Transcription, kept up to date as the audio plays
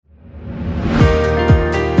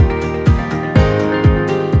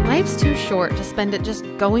to spend it just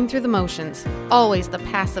going through the motions, always the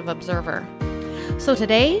passive observer. So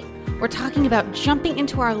today, we're talking about jumping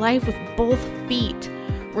into our life with both feet,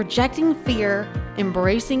 rejecting fear,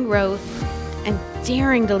 embracing growth, and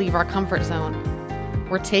daring to leave our comfort zone.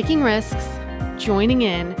 We're taking risks, joining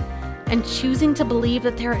in, and choosing to believe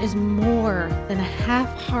that there is more than a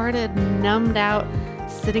half-hearted, numbed-out,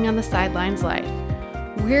 sitting on the sidelines life.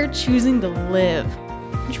 We're choosing to live.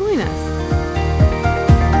 Join us.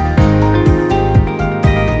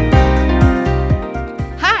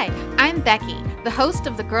 Hi, I'm Becky, the host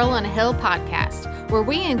of the Girl on a Hill podcast, where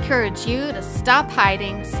we encourage you to stop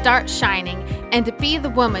hiding, start shining, and to be the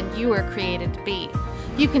woman you were created to be.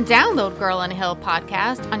 You can download Girl on a Hill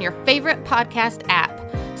podcast on your favorite podcast app,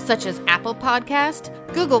 such as Apple Podcast,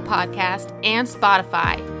 Google Podcast, and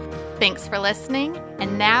Spotify. Thanks for listening,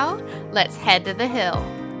 and now let's head to the hill.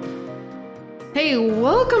 Hey,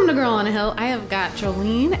 welcome to Girl on a Hill. I have got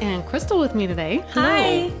Jolene and Crystal with me today.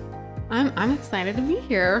 Hi. Hello. I'm excited to be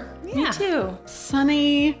here. Yeah. Me too.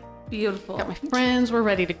 Sunny. Beautiful. Got my friends. We're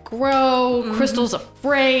ready to grow. Mm-hmm. Crystal's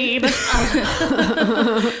afraid. There's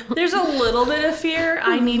a little bit of fear.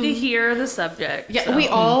 I need to hear the subject. Yeah, so. We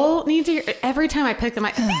all need to hear. Every time I pick them,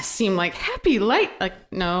 these seem like happy, light. Like,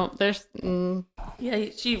 no, there's... Yeah,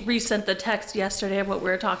 she resent the text yesterday of what we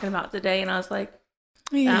were talking about today, and I was like,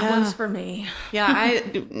 that one's for me. Yeah,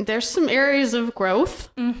 there's some areas of growth.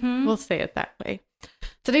 Mm-hmm. We'll say it that way.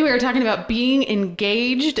 Today we were talking about being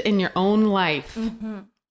engaged in your own life. Mm-hmm.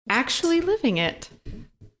 Actually living it,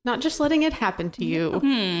 not just letting it happen to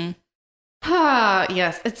you.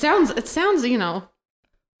 Yes, it sounds,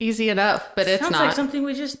 easy enough, but it's not. Sounds like something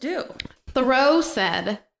we just do. Thoreau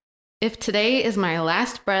said, "If today is my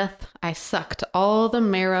last breath, I sucked all the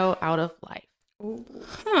marrow out of life." Ooh.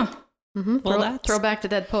 Huh. Mm-hmm. Well, throwback to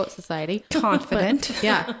Dead Poet Society. Confident. But,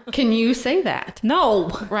 yeah. Can you say that? No.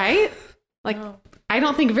 Right? Like, no. I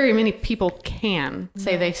don't think very many people can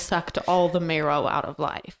say they sucked all the marrow out of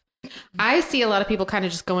life. I see a lot of people kind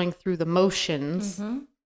of just going through the motions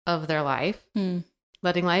of their life,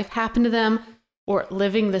 letting life happen to them, or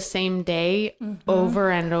living the same day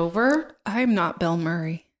over and over. I'm not Bill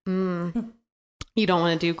Murray. You don't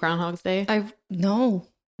want to do Groundhog's Day? No.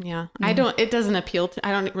 Yeah. I don't, it doesn't appeal to,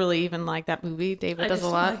 I don't really even like that movie. David does a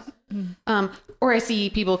lot. Or I see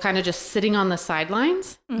people kind of just sitting on the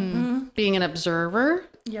sidelines, being an observer,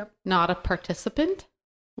 not a participant,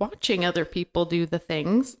 watching other people do the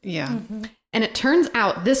things. Yeah. And it turns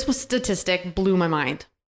out, this was statistic blew my mind.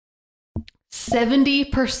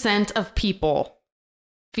 70% of people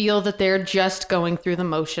feel that they're just going through the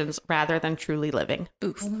motions rather than truly living.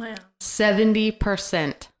 Oof. Oh, man.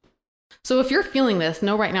 70%. So if you're feeling this,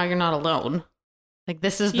 know right now you're not alone. Like,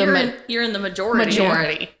 this is you're in the majority.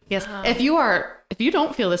 Majority. Yes. If you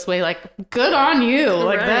don't feel this way, like, good on you.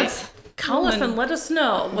 Like, that's... Call us and let us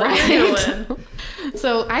know what you're doing.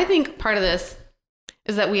 So I think part of this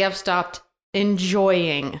is that we have stopped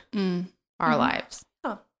enjoying our lives.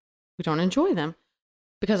 Oh. We don't enjoy them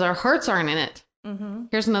because our hearts aren't in it.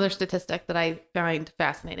 Here's another statistic that I find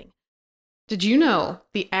fascinating. Did you know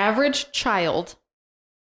the average child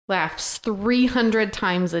laughs 300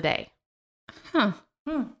 times a day? Huh.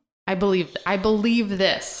 I believe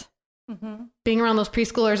this. Being around those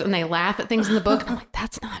preschoolers and they laugh at things in the book, I'm like,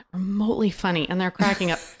 that's not remotely funny, and they're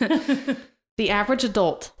cracking up. The average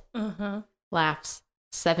adult laughs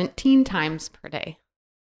 17 times per day.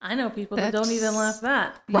 I know people that don't even laugh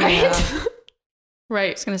that. Right? Yeah. Right.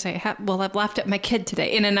 I was going to say, I've laughed at my kid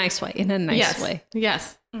today in a nice way.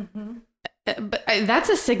 Yes. But that's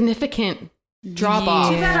a significant drop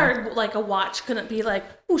off. Too bad a watch couldn't be like,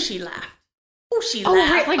 oh, she laughed. Oh, she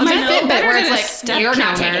laughed. Right, like my Fitbit where it's like, you're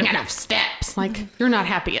not counter. taking enough steps. Like, you're not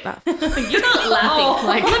happy enough. You're not laughing.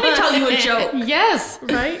 Like, let me tell you a joke. Yes.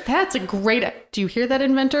 Right? That's a great... Do you hear that,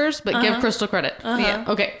 inventors? But give Crystal credit. Yeah.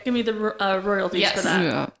 Okay. Give me the royalties for that.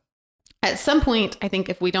 Yeah. At some point, I think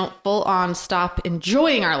if we don't full on stop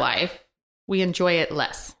enjoying our life, we enjoy it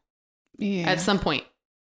less. Yeah. At some point.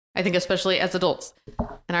 I think especially as adults,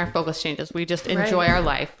 and our focus changes. We just enjoy our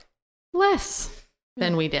life less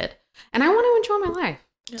than we did. And I want to enjoy my life.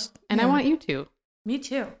 Yeah. And I want you to. Me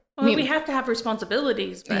too. Well, we have to have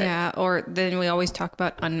responsibilities. But... Yeah, or then we always talk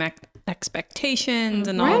about unmet expectations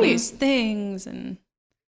and all these things.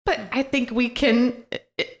 But I think we can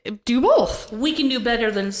do both. We can do better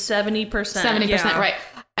than 70%. 70%, right.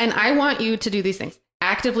 And I want you to do these things.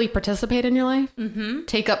 Actively participate in your life.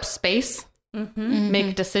 Take up space.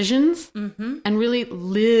 Make decisions. And really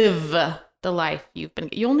live the life you've been.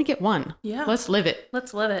 You only get one. Yeah. Let's live it.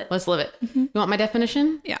 Let's live it. Let's live it. You want my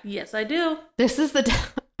definition? Yeah. Yes, I do. This is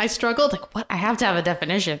I struggled. Like, what? I have to have a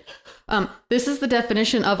definition. This is the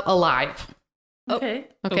definition of alive. Okay.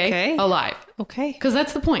 Okay. Alive. Okay. Because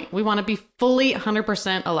that's the point. We want to be fully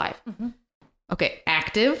 100% alive. Mm-hmm. Okay.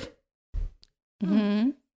 Active. Mm-hmm.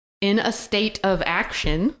 In a state of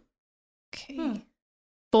action. Okay.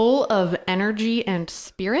 Full of energy and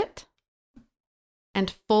spirit. And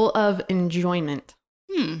full of enjoyment.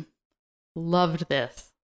 Loved this.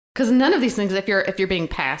 Because none of these things, if you're being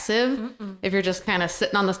passive, if you're just kind of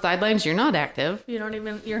sitting on the sidelines, you're not active. You're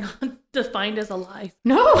not defined as alive.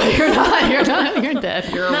 No, you're not. You're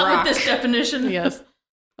dead. You're a not rock. with this definition. Yes.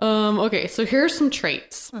 Okay, so here's some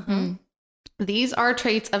traits. These are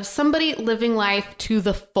traits of somebody living life to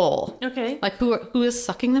the full. Okay. Like who is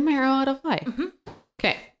sucking the marrow out of life.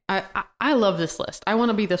 Okay. I love this list. I want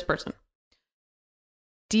to be this person.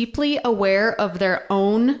 Deeply aware of their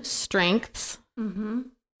own strengths.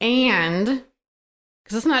 And,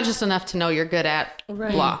 because it's not just enough to know you're good at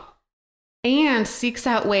blah, and seeks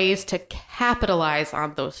out ways to capitalize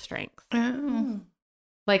on those strengths.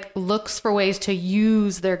 Like looks for ways to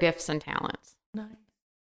use their gifts and talents. Nice.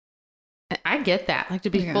 And I get that. Like to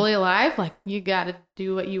be fully alive, like you got to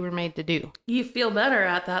do what you were made to do. You feel better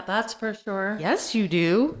at that, that's for sure. Yes, you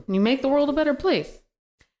do. You make the world a better place.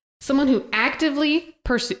 Someone who actively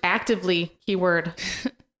pursues activities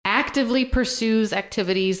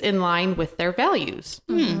in line with their values.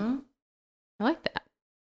 I like that.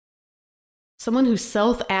 Someone who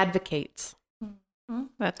self-advocates.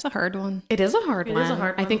 That's a hard one. It is a hard one. It is a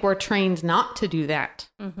hard one. I think we're trained not to do that.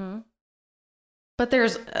 But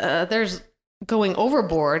there's going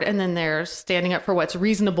overboard, and then there's standing up for what's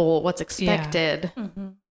reasonable, what's expected,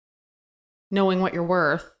 knowing what you're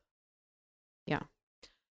worth. Yeah.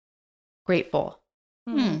 Grateful.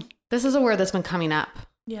 This is a word that's been coming up.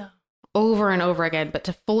 Yeah. Over and over again, but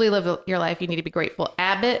to fully live your life, you need to be grateful.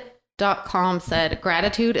 Abbott.com said,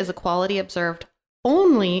 gratitude is a quality observed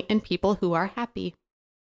only in people who are happy.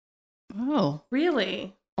 Oh.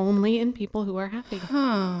 Really? Only in people who are happy.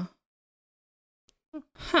 Huh.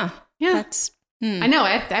 Yeah. That's... I know,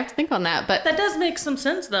 I have to think on that, but... That does make some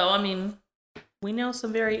sense, though. I mean, we know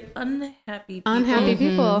some very unhappy people. Unhappy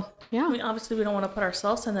people, yeah. I mean, obviously, we don't want to put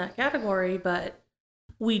ourselves in that category, but...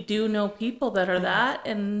 We do know people that are that,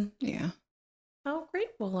 and how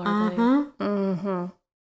grateful are they?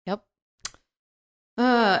 Yep.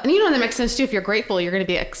 And that makes sense too. If you're grateful, you're going to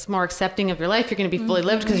be more accepting of your life. You're going to be fully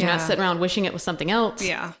lived because you're not sitting around wishing it was something else.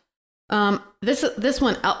 Yeah. This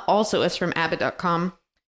one also is from Abbott.com.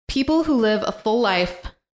 People who live a full life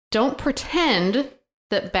don't pretend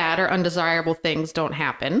that bad or undesirable things don't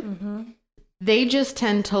happen. They just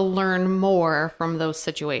tend to learn more from those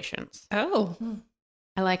situations. Oh.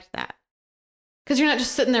 I liked that. Because you're not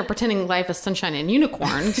just sitting there pretending life is sunshine and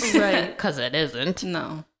unicorns. Right. Because it isn't.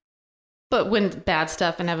 No. But when bad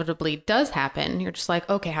stuff inevitably does happen, you're just like,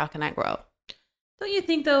 okay, how can I grow? Don't you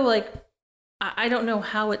think, though, like, I don't know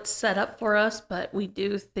how it's set up for us, but we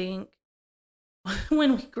do think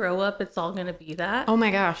when we grow up, it's all going to be that. Oh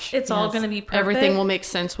my gosh. It's all going to be perfect. Everything will make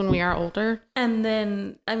sense when we are older. And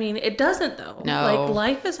then, I mean, it doesn't, though. No. Like,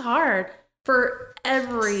 life is hard. For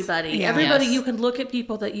everybody. Yeah. Everybody, you can look at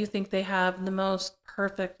people that you think they have the most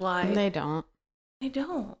perfect life. They don't. They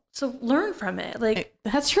don't. So learn from it. Like,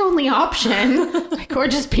 that's your only option. Like, or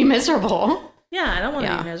just be miserable. Yeah, I don't want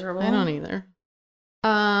to be miserable. I don't either.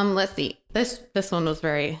 Let's see. This one was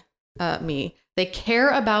very me. They care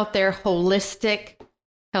about their holistic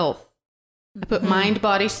health. I put mind,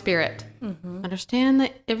 body, spirit. Understand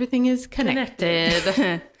that everything is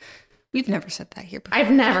connected. We've never said that here before.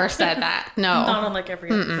 I've never said that. No. Not on like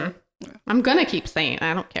every episode. I'm going to keep saying it.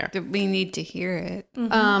 I don't care. We need to hear it.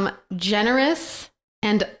 Generous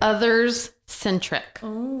and others centric.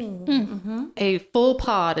 A full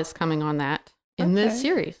pod is coming on that in this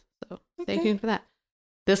series. So stay tuned for that.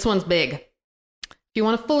 This one's big. If you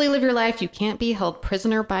want to fully live your life, you can't be held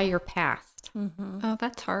prisoner by your past. Oh,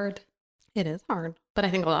 that's hard. It is hard. But I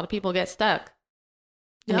think a lot of people get stuck.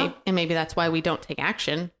 Yeah. And maybe that's why we don't take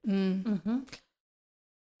action.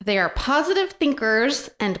 They are positive thinkers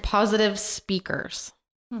and positive speakers.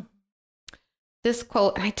 This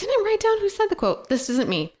quote, and I didn't write down who said the quote. This isn't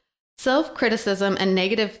me. Self-criticism and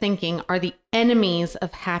negative thinking are the enemies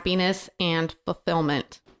of happiness and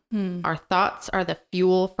fulfillment. Our thoughts are the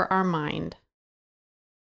fuel for our mind.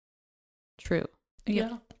 True.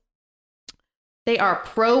 Yeah. They are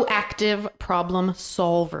proactive problem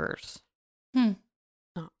solvers.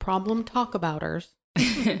 Not problem talk-abouters.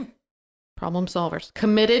 Problem solvers.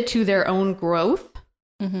 Committed to their own growth.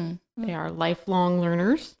 They are lifelong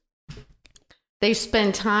learners. They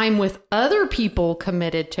spend time with other people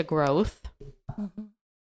committed to growth.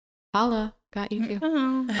 Holla, got you too.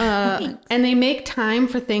 And they make time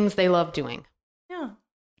for things they love doing. Yeah.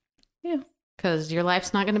 because your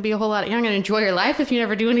life's not going to be a whole lot. You're not going to enjoy your life if you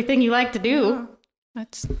never do anything you like to do. Yeah,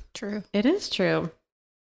 that's true. It is true.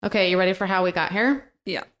 Okay, you ready for how we got here?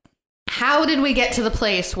 Yeah. How did we get to the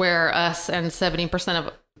place where us and 70%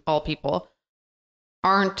 of all people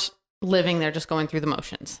aren't living there, just going through the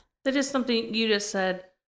motions? That is something you just said.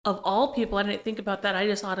 Of all people, I didn't think about that. I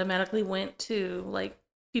just automatically went to like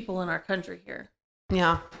people in our country here.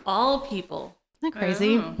 Yeah. All people. Isn't that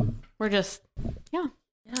crazy? We're just, Yeah,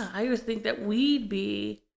 I just think that we'd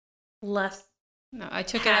be less. No, I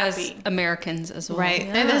took happy. it as Americans as well. right.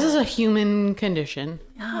 Yeah. And this is a human condition.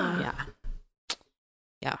 Yeah.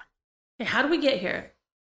 Yeah. Hey, how do we get here?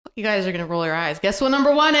 You guys are going to roll your eyes. Guess what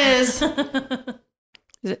number 1 is?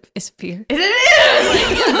 Is fear? It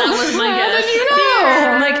is! That was my How guess. did you know?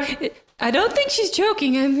 I'm like, I don't think she's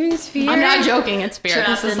joking. I think it's fear. I'm not joking. It's fear. Trapped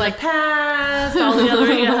This is in like, the past, all the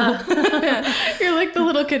other, yeah. you're like the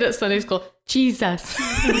little kid at Sunday school. Jesus.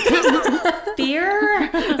 Fear?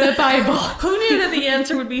 The Bible. Who knew that the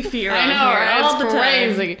answer would be fear? I on know, here right? all It's the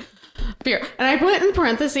crazy. Fear. And I put in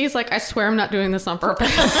parentheses, like, I swear I'm not doing this on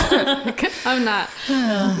purpose. I'm not.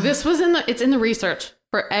 This was it's in the research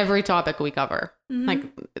for every topic we cover. Mm-hmm. Like,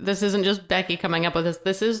 this isn't just Becky coming up with this.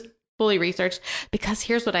 This is fully researched, because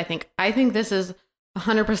here's what I think. I think this is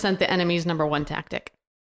 100% the enemy's number 1 tactic.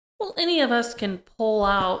 Well, any of us can pull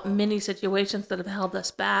out many situations that have held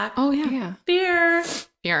us back. Oh, yeah. Yeah. Fear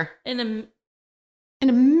Fear. in In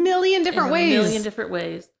a million a different ways. million different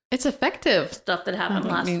ways. It's effective. Stuff that happened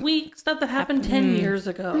I last mean- week, stuff that happened 10 years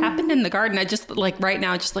ago. Happened in the garden. I just like right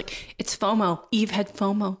now, just like it's FOMO. Eve had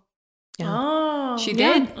FOMO. Yeah. Oh. She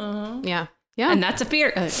Yeah. did. Uh-huh. Yeah. Yeah. And that's a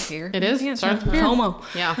fear. Fear. It is. Yeah, Starts with fear. FOMO.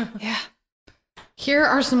 Yeah. Yeah. Here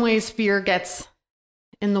are some ways fear gets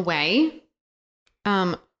in the way.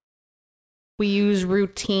 We use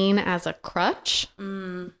routine as a crutch.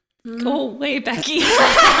 Go away, Becky.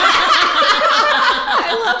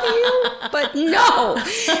 I love you, but no.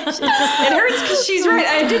 It hurts because she's right.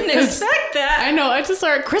 I didn't expect that. I know. I just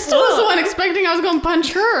started. Crystal was the one expecting I was going to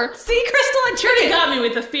punch her. See, Crystal, I You triggered. got me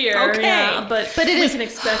with the fear. Okay. Yeah, but But it we is. can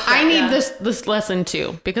expect I that, need yeah. this lesson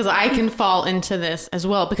too, because I can fall into this as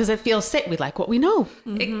well, because it feels safe. We like what we know.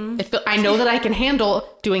 I know that I can handle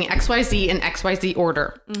doing XYZ in XYZ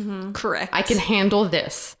order. Correct. I can handle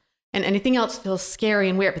this. And anything else feels scary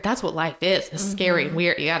and weird, but that's what life is. It's scary and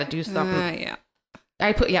weird. You got to do something. Yeah.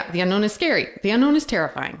 I put, the unknown is scary. The unknown is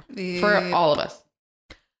terrifying for all of us.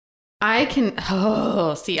 I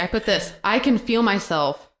put this. I can feel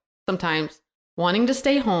myself sometimes wanting to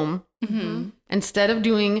stay home instead of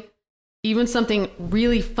doing even something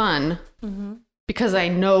really fun because I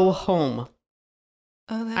know home.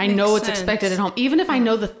 Oh, that I makes know it's sense. expected at home. Even if I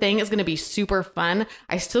know the thing is going to be super fun,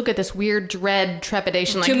 I still get this weird dread,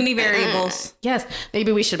 trepidation. Too like, many variables. Yes,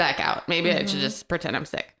 maybe we should back out. Maybe I should just pretend I'm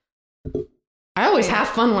sick. I always have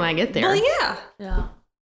fun when I get there, Well, yeah. Yeah.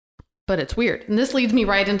 but it's weird. And this leads me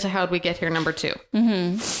right into how'd we get here, number 2.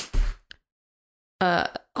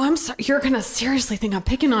 I'm sorry. You're going to seriously think I'm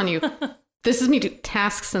picking on you. This is me do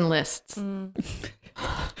tasks and lists. I'm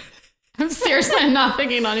seriously not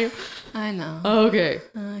picking on you. I know. Okay.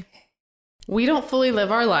 Okay. We don't fully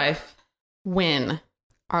live our life when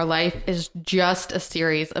our life is just a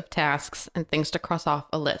series of tasks and things to cross off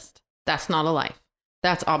a list. That's not a life.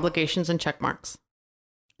 That's obligations and check marks.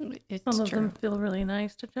 It's Some of true. them feel really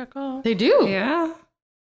nice to check off. They do. Yeah.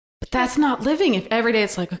 But that's not living. If every day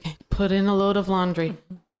it's like, okay, put in a load of laundry,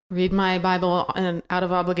 read my Bible and out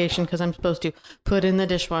of obligation because I'm supposed to, put in the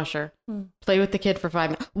dishwasher, play with the kid for 5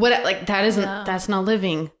 minutes. What, like, that isn't, that's not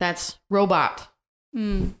living. That's robot.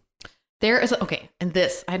 There is, and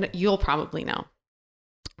this, you'll probably know,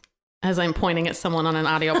 as I'm pointing at someone on an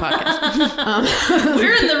audio podcast.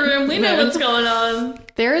 We're in the room. We know what's going on.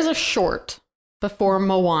 There is a short before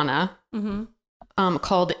Moana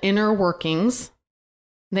called Inner Workings.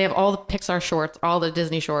 They have all the Pixar shorts, all the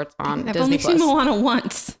Disney shorts on I've Disney only Plus. seen Moana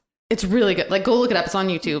once. It's really good. Like, go look it up. It's on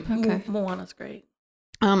YouTube. Okay. Moana's great.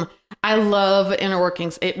 I love Inner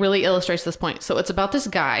Workings. It really illustrates this point. So it's about this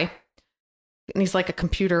guy, and he's like a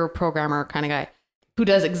computer programmer kind of guy, who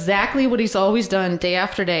does exactly what he's always done day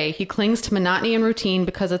after day. He clings to monotony and routine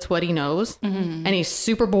because it's what he knows. And he's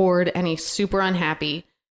super bored and he's super unhappy.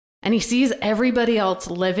 And he sees everybody else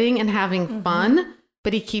living and having fun,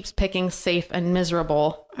 but he keeps picking safe and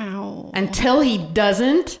miserable until he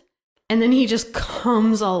doesn't. And then he just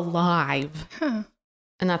comes alive. And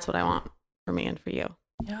that's what I want for me and for you.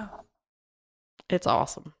 Yeah. It's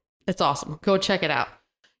awesome. It's awesome. Go check it out.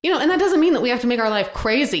 and that doesn't mean that we have to make our life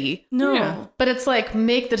crazy. No. Yeah. But it's like,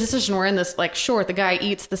 make the decision. We're in this, like, sure, the guy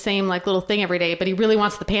eats the same, like, little thing every day, but he really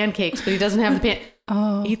wants the pancakes, but he doesn't have the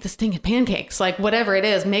eat this thing of pancakes. Like, whatever it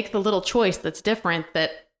is, make the little choice that's different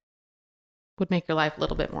that would make your life a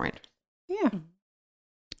little bit more interesting. Yeah.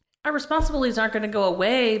 Our responsibilities aren't going to go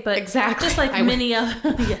away, but Exactly. just like many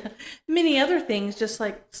other things, just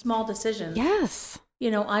like small decisions. Yes.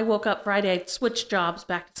 I woke up Friday, I switched jobs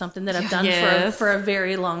back to something that I've done Yes. for a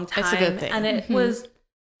very long time. That's a good thing. And it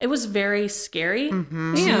was very scary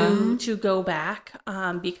to go back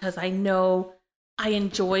because I know I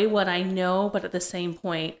enjoy what I know, but at the same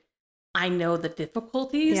point, I know the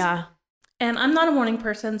difficulties. Yeah. And I'm not a morning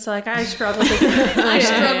person, so like I struggled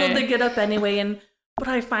to get up anyway. But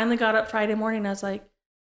I finally got up Friday morning and I was like,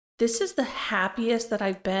 this is the happiest that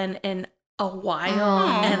I've been in a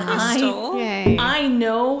while. And I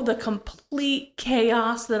know the complete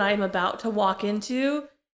chaos that I'm about to walk into,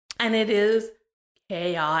 and it is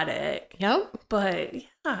chaotic. Yep. But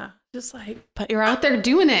yeah, just like, But you're out there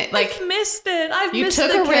doing it. Like, I've missed it. you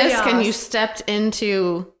took a risk and you stepped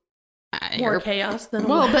into more chaos than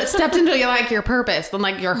but stepped into your purpose, then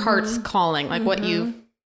like your heart's calling, like what you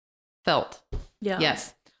felt. Yeah.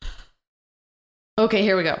 Yes. Okay,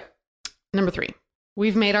 here we go. Number 3.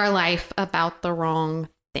 We've made our life about the wrong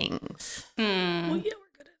things. Well, yeah,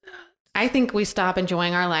 we're good at that. I think we stop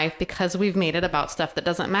enjoying our life because we've made it about stuff that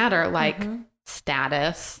doesn't matter, like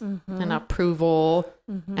status and approval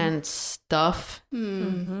and stuff.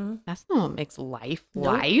 That's not what makes life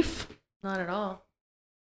life. Not at all.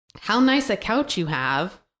 How nice a couch you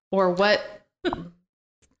have, or what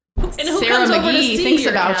And who Sarah comes over to McGee see thinks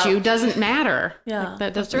your about couch? you doesn't matter. Yeah. Like,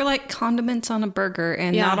 that Those doesn't. are like condiments on a burger,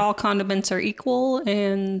 and Yeah. not all condiments are equal.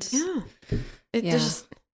 And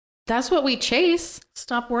That's what we chase.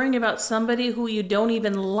 Stop worrying about somebody who you don't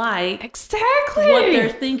even like. Exactly. What they're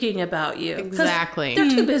thinking about you. 'Cause Exactly. They're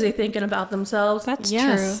too busy thinking about themselves. that's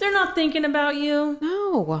Yes. true. They're not thinking about you.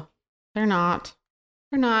 No, they're not.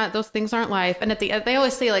 They're not. Those things aren't life. And they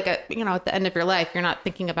always say, like, at the end of your life, you're not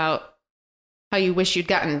thinking about how you wish you'd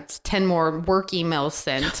gotten 10 more work emails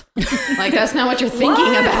sent. Like, that's not what you're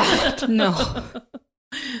thinking about. No.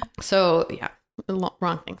 So, yeah,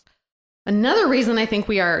 wrong things. Another reason I think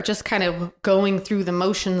we are just kind of going through the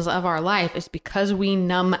motions of our life is because we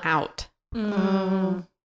numb out.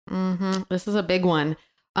 This is a big one.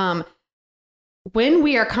 When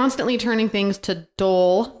we are constantly turning things to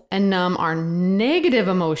dull and numb our negative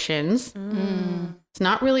emotions, it's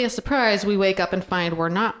not really a surprise we wake up and find we're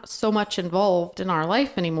not so much involved in our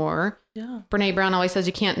life anymore. Yeah. Brene Brown always says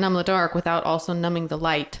you can't numb the dark without also numbing the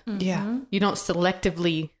light. Yeah. You don't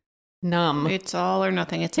selectively numb. It's all or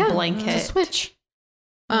nothing. It's a blanket. It's a switch.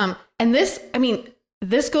 And this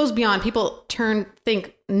goes beyond. People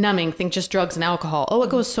think numbing, think just drugs and alcohol. Oh, it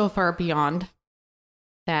goes so far beyond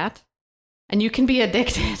that. And you can be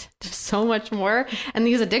addicted to so much more. And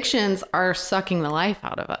these addictions are sucking the life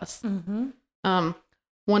out of us.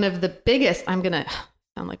 One of the biggest, I'm going to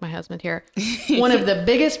sound like my husband here. One of the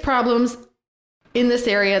biggest problems in this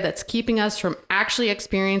area that's keeping us from actually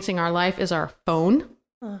experiencing our life is our phone.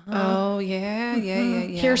 Oh, yeah.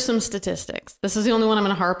 Here's some statistics. This is the only one I'm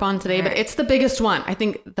going to harp on today, but it's the biggest one. I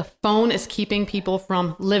think the phone is keeping people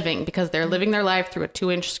from living because they're living their life through a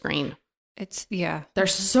 2-inch screen.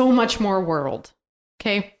 There's so much more world.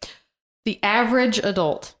 Okay. The average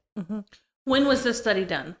adult. When was this study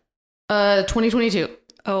done? 2022.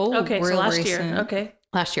 Oh, okay. So last recent. year. Okay.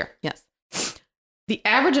 Last year. Yes. The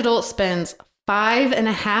average adult spends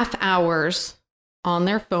 5.5 hours on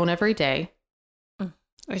their phone every day.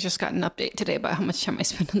 I just got an update today about how much time I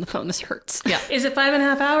spend on the phone. This hurts. Yeah. Is it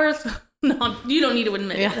 5.5 hours? No, you don't need to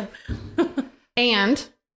admit it. And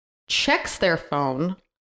checks their phone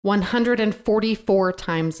 144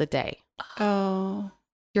 times a day. Oh.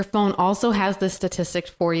 Your phone also has this statistic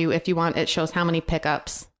for you if you want. It shows how many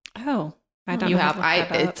pickups Oh. I don't you know.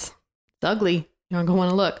 have. It's ugly. You're going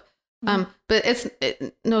to look. But it's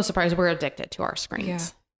no surprise we're addicted to our screens. Yeah.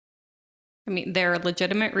 I mean, there are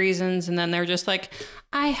legitimate reasons, and then they're just like,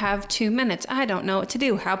 I have 2 minutes. I don't know what to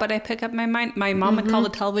do. How about I pick up my mind? My mom would call the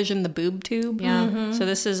television the boob tube. Yeah. So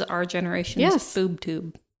this is our generation's boob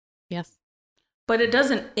tube. Yes. But it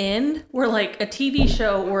doesn't end where like a TV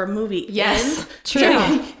show or a movie ends. True.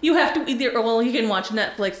 So you have to either, you can watch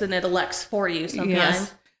Netflix and it elects for you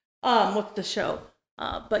sometimes. With the show.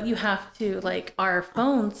 But you have to, like, our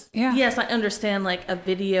phones. Yeah. Yes, I understand, like, a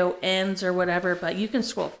video ends or whatever, but you can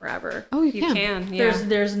scroll forever. Oh, You can. Yeah.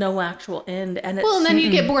 There's no actual end. And it's, Well, and then you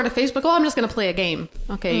get bored of Facebook. Oh, I'm just going to play a game.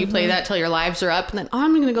 Okay, you play that till your lives are up. And then,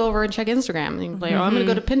 I'm going to go over and check Instagram. And you can play, I'm going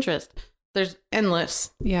to go to Pinterest. There's endless.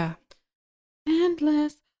 Yeah.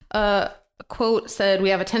 Endless. A quote said, we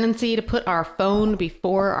have a tendency to put our phone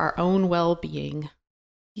before our own well-being.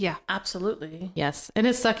 Yeah. Absolutely. Yes. And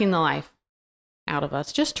it's sucking the life out of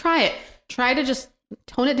us. Just try it. Try to just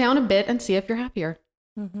tone it down a bit and see if you're happier.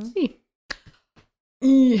 See.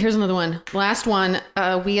 Here's another one. Last one.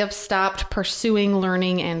 We have stopped pursuing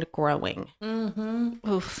learning and growing.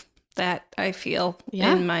 Oof. That I feel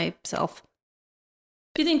in myself.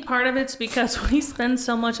 Do you think part of it's because we spend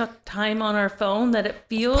so much time on our phone that it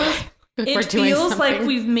feels like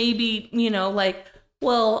we've maybe, like,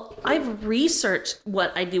 well, I've researched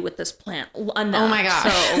what I do with this plant enough. Oh my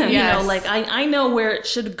gosh. So, like I know where it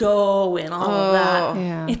should go and all of that.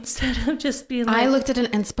 Yeah. Instead of just being like, I looked at an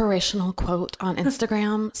inspirational quote on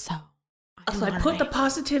Instagram, so I put the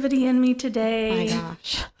positivity in me today. Oh my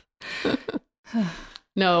gosh.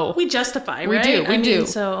 No. We justify, right? We do.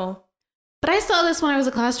 So, but I saw this when I was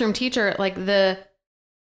a classroom teacher, like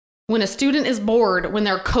when a student is bored, when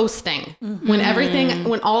they're coasting,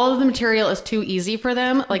 when all of the material is too easy for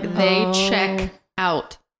them, like they check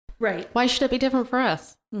out. Right. Why should it be different for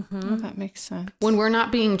us? Well, that makes sense. When we're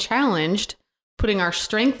not being challenged, putting our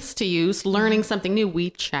strengths to use, learning something new, we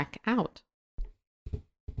check out.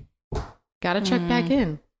 Got to check back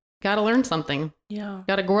in. Got to learn something. Yeah.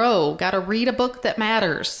 Got to grow. Got to read a book that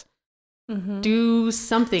matters. Do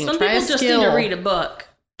something. Some Try people just need to read a book.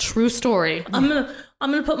 True story. I'm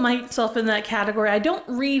gonna put myself in that category. I don't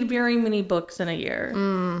read very many books in a year.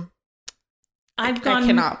 I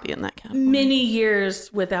cannot be in that category. Many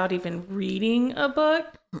years without even reading a book.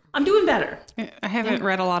 I'm doing better. I haven't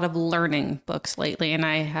read a lot of learning books lately, and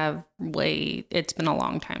it's been a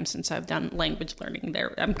long time since I've done language learning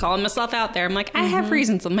there. I'm calling myself out there. I'm like, I have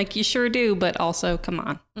reasons. I'm like, you sure do, but also, come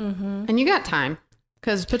on. And you got time.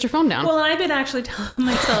 Because put your phone down. Well, I've been actually telling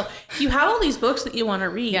myself, you have all these books that you want to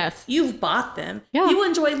read. Yes. You've bought them. Yeah. You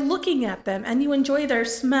enjoy looking at them and you enjoy their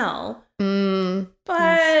smell.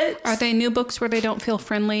 But are they new books where they don't feel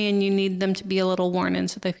friendly and you need them to be a little worn in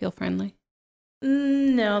so they feel friendly?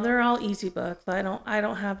 No, they're all easy books. I don't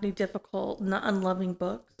have any difficult, unloving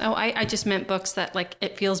books. Oh, I just meant books that, like,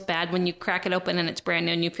 it feels bad when you crack it open and it's brand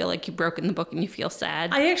new and you feel like you've broken the book and you feel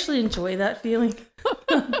sad. I actually enjoy that feeling.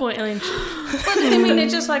 But I mean,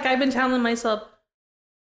 it's just like I've been telling myself,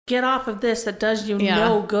 get off of this that does you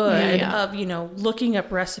no good of, looking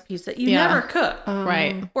up recipes that you never cook.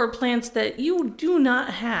 Right. Or plants that you do not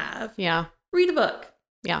have. Yeah. Read a book.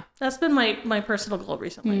 Yeah. That's been my personal goal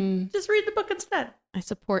recently. Just read the book instead. I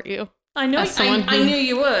support you. I know. I knew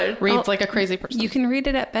you would. Reads like a crazy person. You can read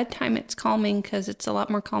it at bedtime. It's calming because it's a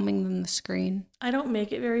lot more calming than the screen. I don't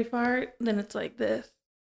make it very far. Then it's like this.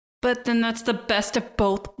 But then that's the best of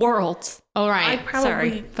both worlds. All right.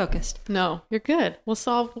 Sorry. Focused. No, you're good. We'll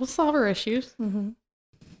solve our issues. You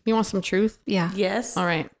want some truth? Yeah. Yes. All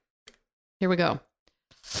right. Here we go.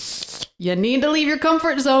 You need to leave your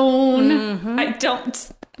comfort zone. I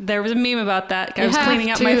don't. There was a meme about that. I was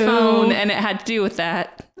cleaning up my phone and it had to do with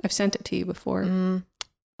that. I've sent it to you before.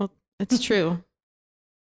 Well, it's true.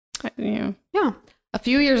 Yeah. A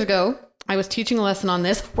few years ago, I was teaching a lesson on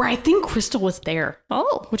this where I think Crystal was there.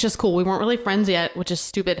 Oh. Which is cool. We weren't really friends yet, which is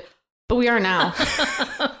stupid. But we are now.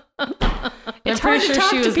 It's hard to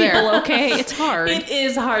talk to people, okay? It's hard. It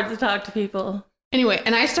is hard to talk to people. Anyway,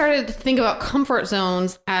 and I started to think about comfort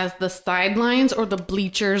zones as the sidelines or the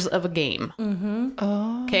bleachers of a game.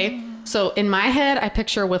 Oh. Okay. So in my head, I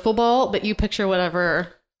picture a wiffle ball, but you picture whatever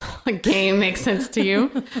game makes sense to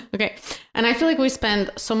you. Okay. And I feel like we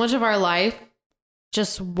spend so much of our life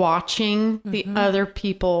just watching the other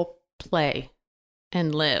people play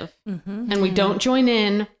and live. And we don't join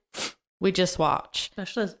in. We just watch.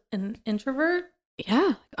 Especially as an introvert.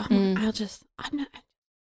 Yeah. I'll just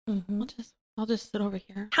sit over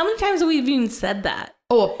here. How many times have we even said that?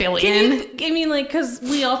 Oh, a billion. Because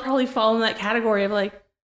we all probably fall in that category of like,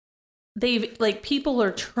 people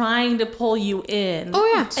are trying to pull you in. Oh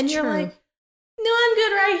yeah. And you're like, no, I'm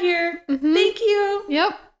good right here. Thank you.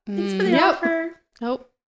 Yep. Thanks for the offer.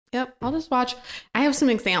 Yep. I'll just watch. I have some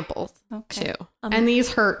examples too. And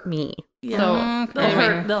these hurt me. Yeah.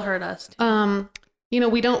 So they'll hurt us too.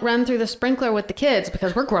 We don't run through the sprinkler with the kids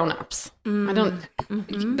because we're grown-ups. I don't.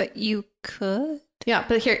 But you could. Yeah,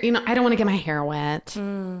 but here, I don't want to get my hair wet.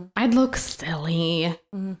 I'd look silly.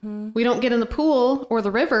 We don't get in the pool or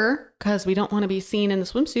the river because we don't want to be seen in the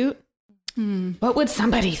swimsuit. What would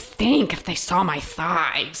somebody think if they saw my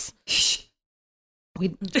thighs? Shh.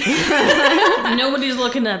 Nobody's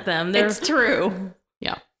looking at them. It's true.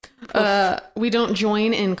 Yeah. We don't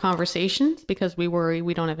join in conversations because we worry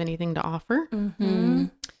we don't have anything to offer.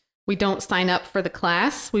 We don't sign up for the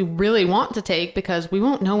class we really want to take because we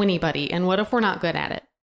won't know anybody. And what if we're not good at it?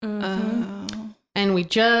 And we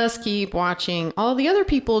just keep watching all the other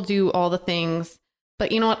people do all the things.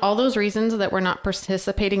 But you know what? All those reasons that we're not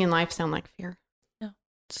participating in life sound like fear. Yeah.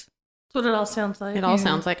 That's what it all sounds like. It all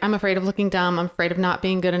sounds like I'm afraid of looking dumb. I'm afraid of not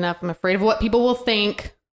being good enough. I'm afraid of what people will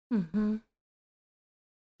think. Mm-hmm.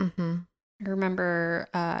 Mm-hmm. I remember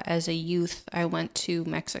as a youth, I went to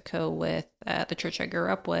Mexico with the church I grew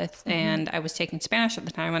up with, and I was taking Spanish at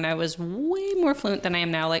the time, and I was way more fluent than I am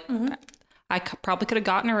now. Like, I probably could have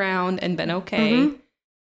gotten around and been okay,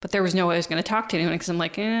 but there was no way I was going to talk to anyone because I'm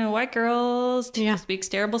like, white girls speaks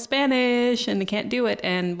terrible Spanish, and they can't do it.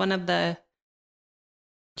 And one of the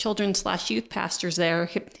children/youth pastors there,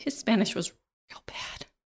 his Spanish was real bad.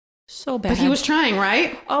 So bad. But he was trying,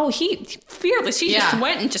 right? Oh, he fearless. He just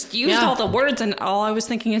went and just used all the words. And all I was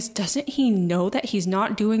thinking is, doesn't he know that he's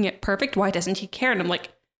not doing it perfect? Why doesn't he care? And I'm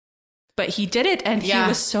like, but he did it. And he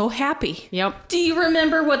was so happy. Yep. Do you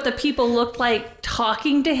remember what the people looked like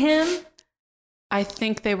talking to him? I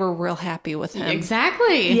think they were real happy with him.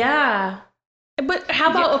 Exactly. Yeah. But how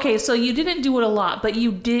about, okay, so you didn't do it a lot, but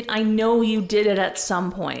you did, I know you did it at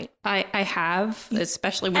some point. I have,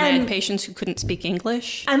 especially when I had patients who couldn't speak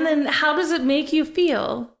English. And then how does it make you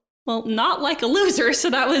feel? Well, not like a loser.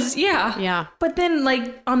 So that was, Yeah. But then,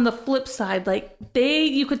 like, on the flip side, like,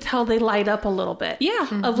 you could tell they light up a little bit. Yeah.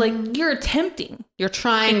 Of, like, you're attempting. You're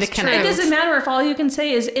trying to connect. It doesn't matter if all you can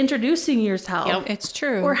say is introducing yourself. Yep, it's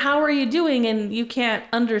true. Or how are you doing? And you can't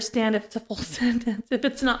understand if it's a full sentence, if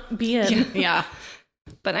it's not being. Yeah.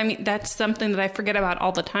 But I mean, that's something that I forget about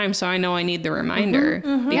all the time. So I know I need the reminder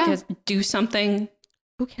because do something.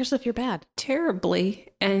 Who cares if you're bad? Terribly.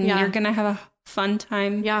 And you're going to have a fun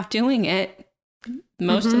time doing it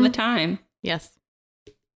most of the time. Yes.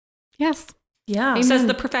 Yes. Yeah. Amen. Says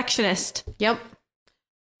the perfectionist. Yep.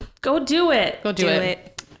 Go do it. Go do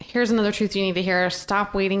it. Here's another truth you need to hear.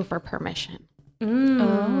 Stop waiting for permission.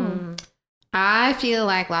 I feel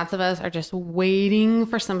like lots of us are just waiting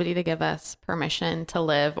for somebody to give us permission to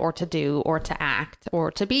live or to do or to act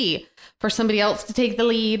or to be, for somebody else to take the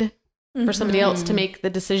lead, for somebody else to make the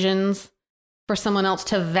decisions, for someone else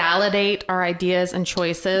to validate our ideas and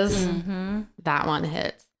choices. That one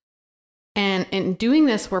hits. And in doing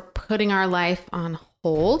this, we're putting our life on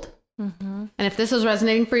hold. And if this is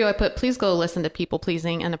resonating for you, please go listen to People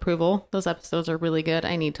Pleasing and Approval. Those episodes are really good.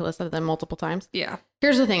 I need to listen to them multiple times. Yeah.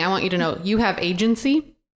 Here's the thing. I want you to know you have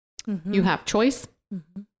agency. You have choice.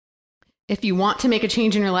 If you want to make a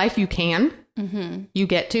change in your life, you can. You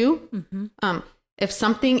get to. If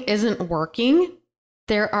something isn't working,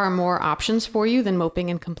 there are more options for you than moping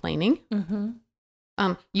and complaining.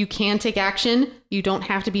 You can take action. You don't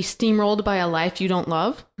have to be steamrolled by a life you don't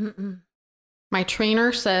love. My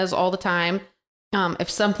trainer says all the time, if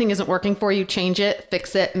something isn't working for you, change it,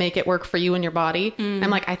 fix it, make it work for you and your body. I'm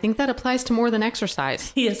like, I think that applies to more than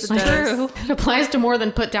exercise. Yes, it does. It applies to more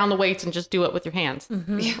than put down the weights and just do it with your hands.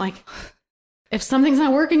 Like, if something's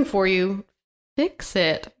not working for you, fix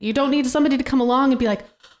it. You don't need somebody to come along and be like,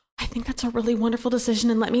 I think that's a really wonderful decision,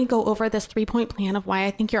 and let me go over this 3-point plan of why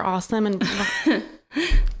I think you're awesome. And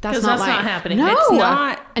that's not happening. No, it's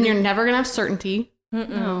not. And you're never gonna have certainty.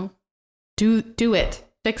 No. Do it,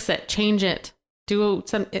 fix it, change it, do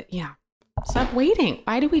some. Stop waiting.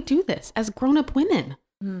 Why do we do this as grown-up women?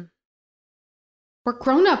 We're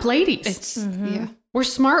grown-up ladies. We're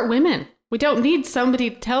smart women. We don't need somebody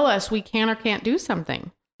to tell us we can or can't do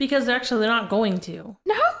something. Because actually they're not going to.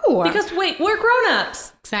 No. Because wait, we're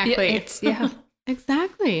grown-ups. Exactly.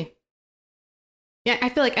 Exactly. Yeah, I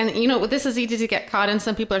feel like, and you know, this is easy to get caught in.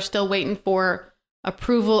 Some people are still waiting for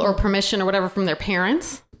approval or permission or whatever from their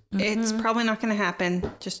parents. It's probably not going to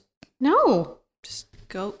happen. Just go.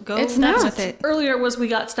 It's not with it. Earlier it was we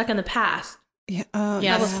got stuck in the past. Yes.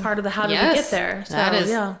 That was part of the how did we get there. So, that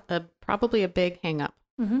is probably a big hang up.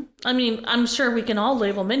 I mean, I'm sure we can all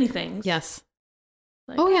label many things. Yes.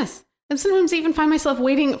 Like, yes. And sometimes I even find myself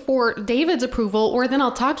waiting for David's approval, or then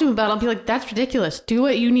I'll talk to him about it. I'll be like, that's ridiculous. Do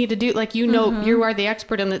what you need to do. Like, you know, you are the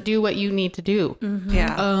expert in that. Do what you need to do.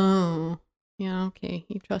 Yeah. Oh, yeah. Okay.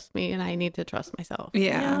 You trust me and I need to trust myself.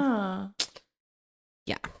 Yeah.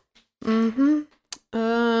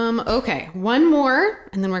 Okay. One more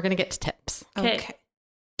and then we're going to get to tips. Okay.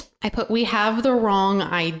 We have the wrong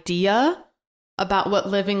idea about what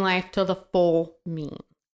living life to the full means.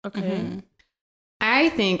 Okay. I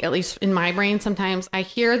think, at least in my brain, sometimes I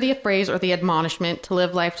hear the phrase or the admonishment to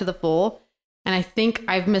live life to the full. And I think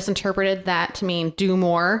I've misinterpreted that to mean do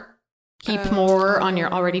more, keep more on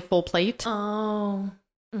your already full plate. And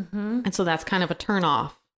so that's kind of a turn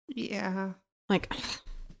off. Yeah. Like,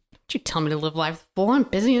 don't you tell me to live life full. I'm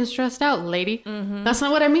busy and stressed out, lady. That's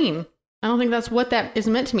not what I mean. I don't think that's what that is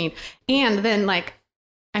meant to mean. And then, like,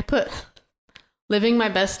 I put living my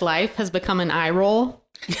best life has become an eye roll.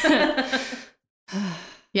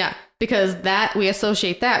 Yeah, because that we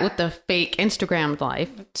associate that with the fake Instagram life.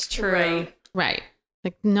 It's true. Right.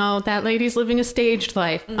 Like, no, that lady's living a staged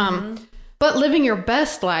life. But living your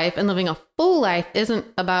best life and living a full life isn't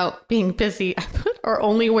about being busy or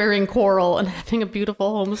only wearing coral and having a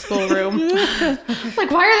beautiful homeschool room. Like,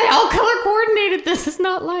 why are they all color coordinated? This is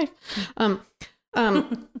not life.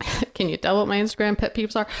 Can you tell what my Instagram pet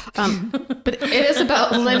peeves are? But it is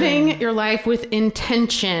about living your life with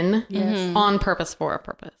intention, on purpose, for a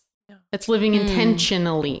purpose. Yeah. It's living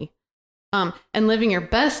intentionally. And living your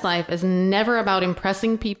best life is never about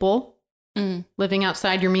impressing people, living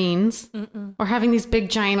outside your means, or having these big,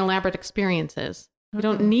 giant, elaborate experiences. You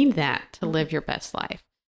don't need that to live your best life.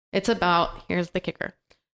 It's about, here's the kicker,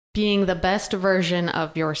 being the best version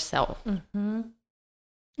of yourself.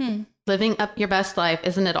 Living up your best life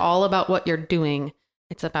isn't at all about what you're doing.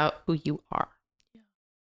 It's about who you are.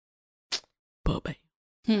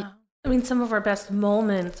 I mean, some of our best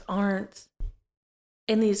moments aren't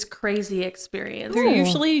in these crazy experiences. They're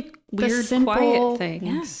usually weird, simple, quiet things.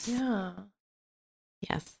 Yes. Yeah.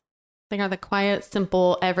 Yes. They are the quiet,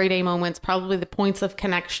 simple, everyday moments, probably the points of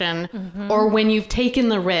connection, or when you've taken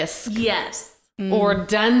the risk. Yes. Or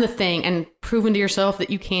done the thing and proven to yourself that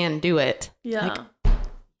you can do it. Yeah. Like,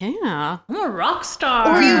 yeah. I'm a rock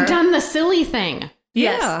star. Or you've done the silly thing.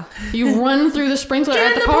 Yes. You run through the sprinkler Get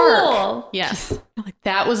at in the the park. pool. Yes. Like,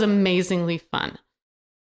 that was amazingly fun.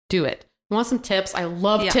 Do it. You want some tips? I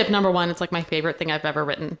love tip number 1. It's like my favorite thing I've ever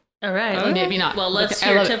written. All right. Okay. Maybe not. Well, let's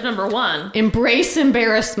Okay, hear tip number 1. Embrace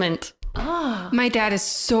embarrassment. My dad is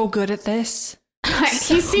so good at this.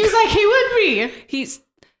 He seems like he would be.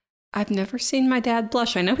 I've never seen my dad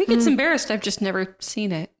blush. I know he gets embarrassed. I've just never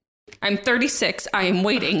seen it. I'm 36. I am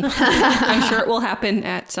waiting. I'm sure it will happen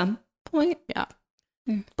at some point. Yeah.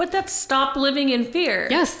 But that's stop living in fear.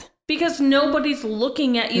 Yes. Because nobody's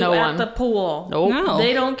looking at you at the pool. Nope. No.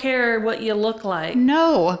 They don't care what you look like.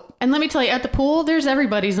 No. And let me tell you, at the pool, there's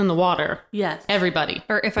everybody's in the water. Yes. Everybody.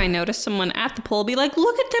 Or if I notice someone at the pool, be like,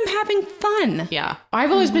 look at them having fun. Yeah.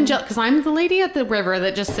 I've always been jealous because I'm the lady at the river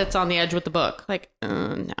that just sits on the edge with the book. Like,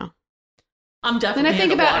 no. I'm definitely Then I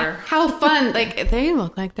think in the about water. how fun, like, they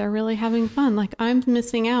look like they're really having fun. Like, I'm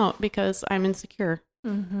missing out because I'm insecure.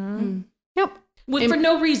 Yep. For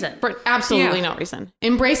no reason. For absolutely no reason.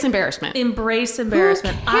 Embrace embarrassment. Embrace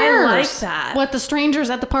embarrassment. Who I cares like that. what the strangers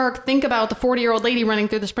at the park think about the 40-year-old lady running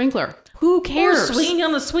through the sprinkler? Who Or cares? swinging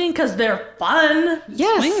on the swing because they're fun.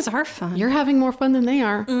 Yes. Swings are fun. You're having more fun than they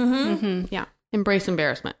are. Yeah. Embrace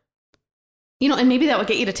embarrassment. You know, and maybe that would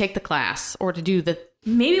get you to take the class or to do the...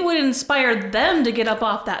 Maybe it would inspire them to get up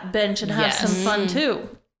off that bench and have Yes. some fun too.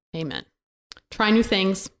 Amen. Try new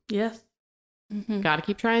things. Yes. Got to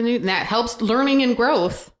keep trying new. That helps learning and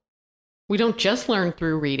growth. We don't just learn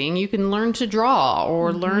through reading. You can learn to draw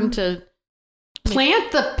or learn to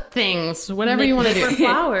plant the things, whatever you want to do. For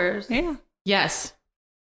flowers. Yeah. Yes.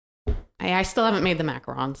 I still haven't made the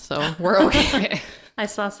macarons, so we're okay. I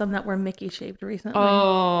saw some that were Mickey shaped recently.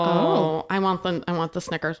 I want the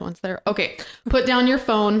Snickers ones there. Okay. Put down your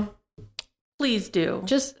phone. Please do.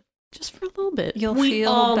 Just for a little bit. You'll We feel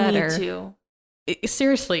all better. need to.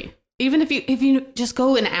 Seriously. Even if you just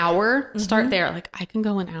go an hour, start there. Like, I can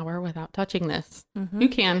go an hour without touching this. You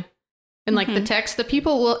can. And like the text, the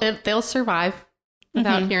people they'll survive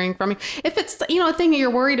without hearing from you. If it's, a thing that you're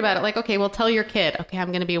worried about it, like, okay, well, tell your kid, okay, I'm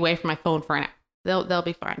going to be away from my phone for an hour. They'll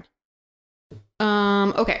be fine.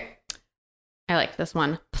 Okay. I like this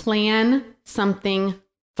one. Plan something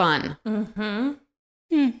fun. And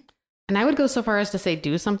I would go so far as to say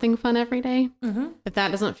do something fun every day. If that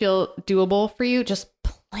doesn't feel doable for you, just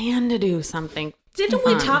plan to do something. Didn't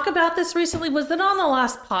we talk about this recently? Was it on the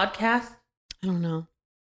last podcast? I don't know.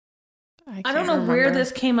 I don't know where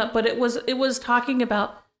this came up, but it was talking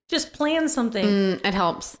about just plan something. It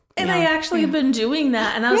helps. And I actually have been doing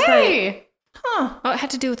that. And I was like, Oh, it had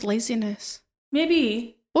to do with laziness.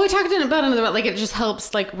 maybe Well, we talked about another, like, it just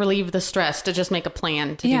helps, like, relieve the stress to just make a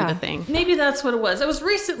plan to do the thing. maybe that's what it was. It was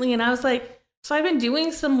recently, and I was like, so I've been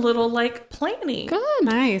doing some little, like, planning. Good.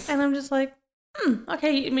 Nice. And I'm just like,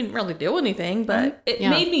 okay, I didn't really do anything, but it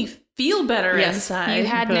made me feel better inside. You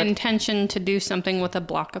had an intention to do something with a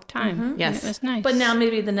block of time. Yes. And it was nice. But now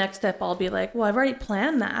maybe the next step I'll be like, well, I've already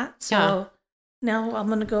planned that. So now I'm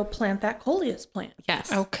going to go plant that coleus plant.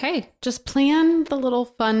 Yes. Okay. Just plan the little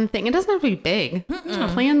fun thing. It doesn't have to be big.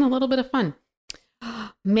 Just plan the little bit of fun.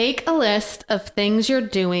 Make a list of things you're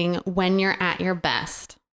doing when you're at your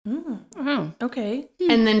best. Okay.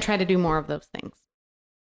 And then try to do more of those things.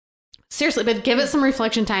 Seriously, but give it some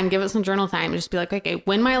reflection time, give it some journal time, and just be like, okay,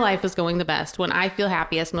 when my life is going the best, when I feel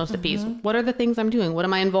happiest, most at peace, what are the things I'm doing? What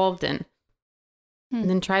am I involved in? And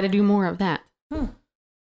then try to do more of that.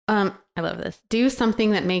 I love this. Do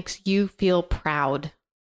something that makes you feel proud.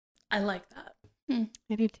 I like that.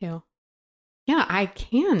 I do too. Yeah, I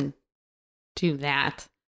can do that.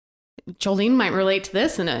 Jolene might relate to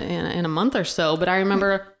this in a month or so, but I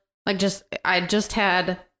remember I just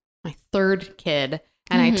had my third kid,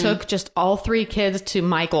 and I took just all 3 kids to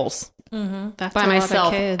Michael's That's by a lot of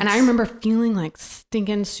myself. kids. And I remember feeling like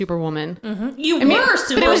stinking superwoman. You were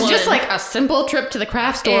superwoman. But it was just like a simple trip to the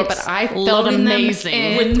craft store, but I felt loading them amazing.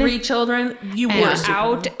 in. with 3 children. You were and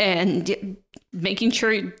superwoman. out and making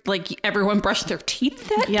sure like everyone brushed their teeth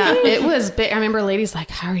that Yeah, day. it was big. I remember ladies like,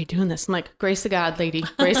 how are you doing this? I'm like, grace to God, lady.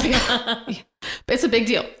 Grace to God. But it's a big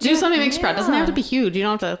deal. Do something that makes you proud. It doesn't have to be huge. You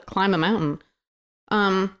don't have to climb a mountain.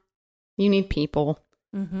 You need people.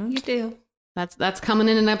 You do. That's coming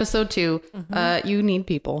in episode 2. You need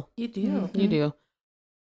people. You do. You do.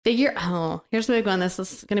 Here's the big one. This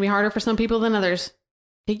is going to be harder for some people than others.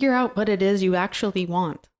 Figure out what it is you actually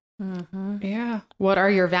want. Yeah. What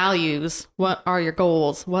are your values? What are your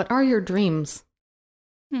goals? What are your dreams?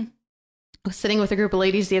 I was sitting with a group of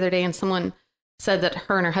ladies the other day, and someone said that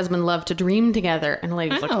her and her husband love to dream together. And the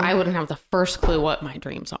lady was like, I wouldn't have the first clue what my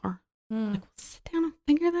dreams are. Like, well, sit down and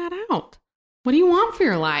figure that out. What do you want for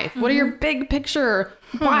your life? What are your big picture,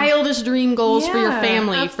 wildest dream goals for your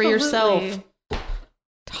family, for yourself?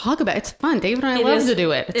 Talk about it. It's fun. David and I love to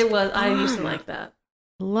do it. It was. I used to like that.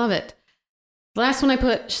 Love it. The last one I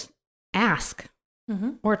put, just ask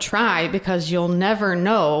or try, because you'll never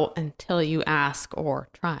know until you ask or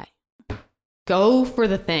try. Go for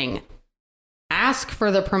the thing. Ask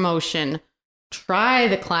for the promotion. Try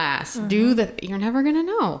the class. You're never going to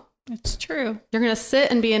know. It's true. You're going to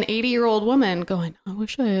sit and be an 80-year-old woman going, I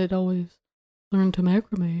wish I had always learned to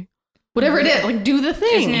macrame. Whatever it is, like, do the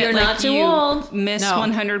thing. Isn't it You're like not too you old. Miss No.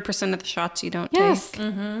 100% of the shots you don't Yes.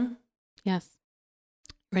 take. Yes.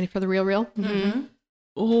 Ready for the real?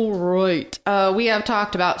 All right. We have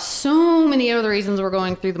talked about so many other reasons we're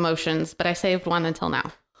going through the motions, but I saved one until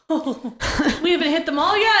now. We haven't hit them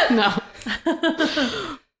all yet. No.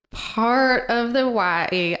 Part of why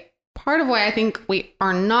I think we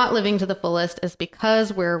are not living to the fullest is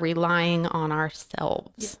because we're relying on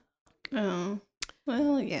ourselves. Oh,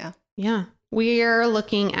 well, yeah. Yeah. We are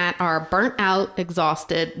looking at our burnt out,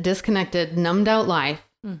 exhausted, disconnected, numbed out life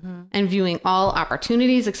and viewing all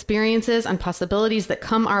opportunities, experiences, and possibilities that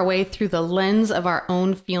come our way through the lens of our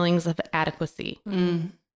own feelings of adequacy.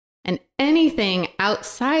 And anything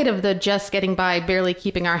outside of the just getting by, barely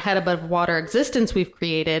keeping our head above water existence we've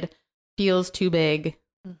created feels too big,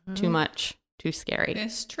 too much, too scary.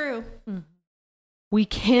 It's true. We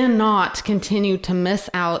cannot continue to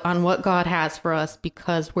miss out on what God has for us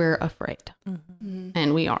because we're afraid.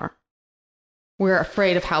 And we are. We're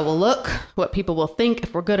afraid of how we'll look, what people will think,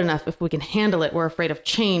 if we're good enough, if we can handle it. We're afraid of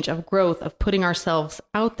change, of growth, of putting ourselves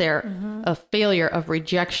out there, of failure, of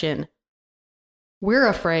rejection. We're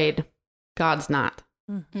afraid. God's not.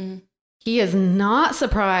 He is not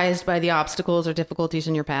surprised by the obstacles or difficulties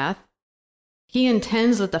in your path. He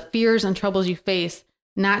intends that the fears and troubles you face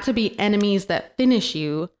not to be enemies that finish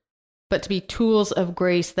you, but to be tools of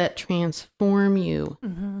grace that transform you.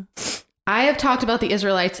 I have talked about the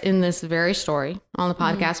Israelites in this very story on the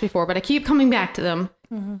podcast before, but I keep coming back to them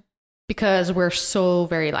because we're so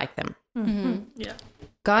very like them. Yeah.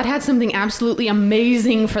 God had something absolutely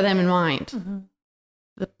amazing for them in mind.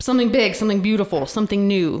 Something big, something beautiful, something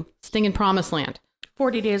new, stinging promised land.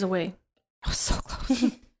 40 days away. Oh, so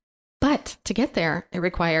close. But to get there, it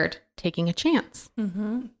required taking a chance,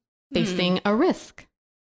 facing a risk,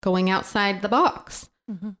 going outside the box,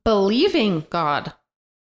 believing God,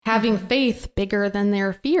 having faith bigger than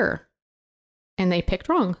their fear. And they picked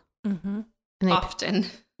wrong. And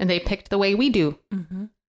they picked the way we do.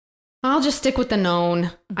 I'll just stick with the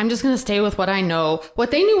known. I'm just going to stay with what I know. What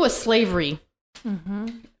they knew was slavery.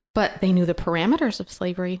 But they knew the parameters of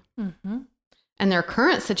slavery. And their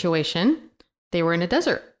current situation, they were in a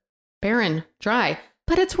desert. Barren, dry,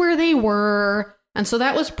 but it's where they were. And so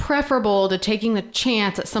that was preferable to taking the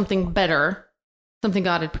chance at something better, something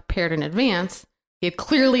God had prepared in advance. He had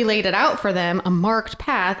clearly laid it out for them, a marked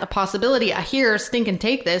path, a possibility, a here, stink and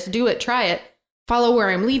take this, do it, try it, follow where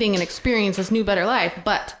I'm leading and experience this new, better life.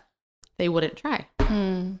 But they wouldn't try.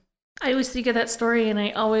 I always think of that story and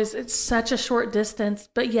it's such a short distance,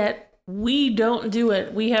 but yet we don't do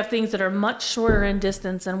it. We have things that are much shorter in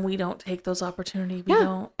distance and we don't take those opportunities. We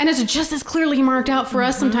don't. And it's just as clearly marked out for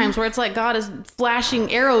us sometimes where it's like God is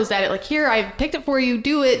flashing arrows at it. Like, here, I've picked it for you.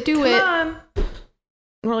 Do it. Come on.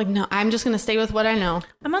 we're like, no, I'm just going to stay with what I know.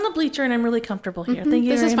 I'm on the bleacher and I'm really comfortable here. Thank you.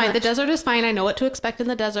 This is very fine. much. The desert is fine. I know what to expect in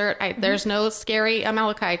the desert. There's no scary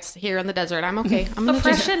Amalekites here in the desert. I'm okay. I'm gonna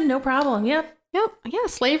Oppression, no problem. Yep. Yep. Yeah.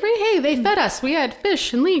 Slavery. Hey, they fed us. We had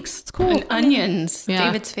fish and leeks. It's cool. And onions. Yeah.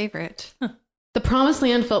 David's favorite. The promised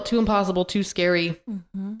land felt too impossible, too scary.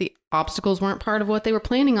 The obstacles weren't part of what they were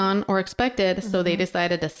planning on or expected, so they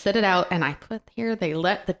decided to sit it out. And I put here, they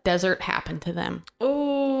let the desert happen to them.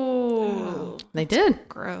 Oh, they did.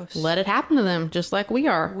 Gross. Let it happen to them, just like we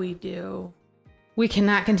are. We do. We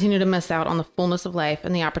cannot continue to miss out on the fullness of life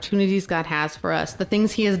and the opportunities God has for us, the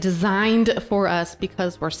things He has designed for us,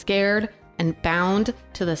 because we're scared and bound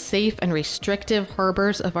to the safe and restrictive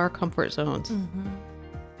harbors of our comfort zones.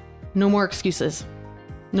 No more excuses.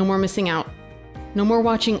 No more missing out. No more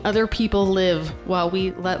watching other people live while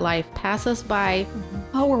we let life pass us by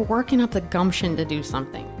while we're working up the gumption to do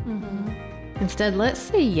something. Instead, let's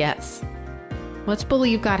say yes. Let's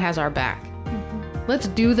believe God has our back. Let's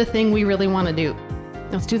do the thing we really want to do.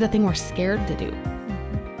 Let's do the thing we're scared to do.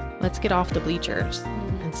 Let's get off the bleachers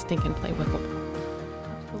and stink and play wiffle ball.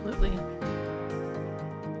 Absolutely.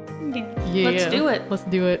 Yeah. Let's do it. Let's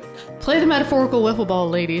do it. Play the metaphorical wiffle ball,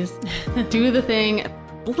 ladies. Do the thing.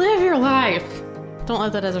 Live your life. Don't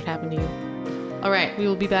let the desert happen to you. All right. We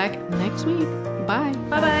will be back next week. Bye.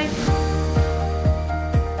 Bye-bye.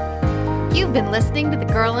 You've been listening to the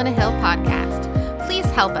Girl on a Hill podcast. Please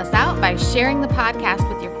help us out by sharing the podcast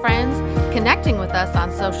with your friends, connecting with us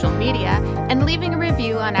on social media, and leaving a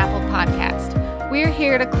review on Apple Podcast. We're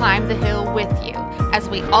here to climb the hill with you as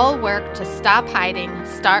we all work to stop hiding,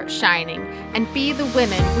 start shining, and be the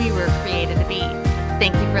women we were created to be.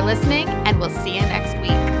 Thank you for listening, and we'll see you next week.